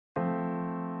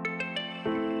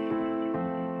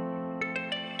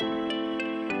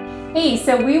Hey,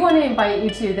 so we want to invite you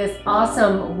to this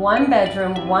awesome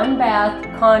 1-bedroom,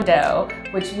 1-bath condo,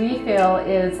 which we feel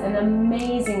is an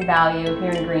amazing value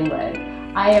here in Greenwood.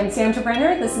 I am Sandra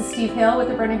Brenner. This is Steve Hill with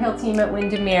the BrennerHill team at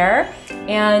Windermere.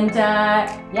 And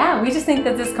yeah, we just think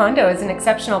that this condo is an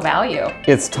exceptional value.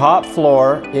 It's top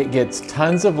floor, it gets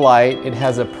tons of light, it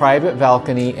has a private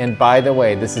balcony, and by the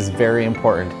way, this is very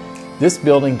important. This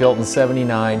building, built in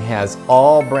 '79, has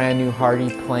all brand new hardy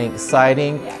plank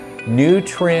siding, new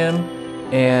trim,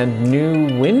 and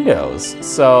new windows.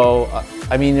 So,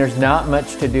 I mean, there's not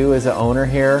much to do as an owner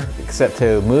here except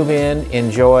to move in,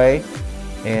 enjoy,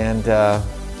 and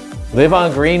live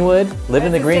on Greenwood, live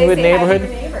in the Greenwood neighborhood.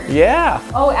 Yeah.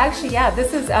 Oh, actually, yeah.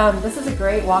 This is a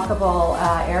great walkable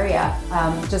area.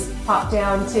 Just pop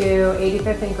down to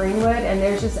 85th and Greenwood, and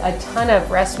there's just a ton of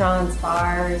restaurants,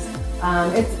 bars.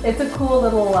 It's a cool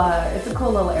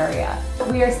little area.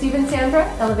 We are Steve and Sandra,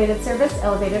 elevated service,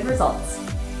 elevated results.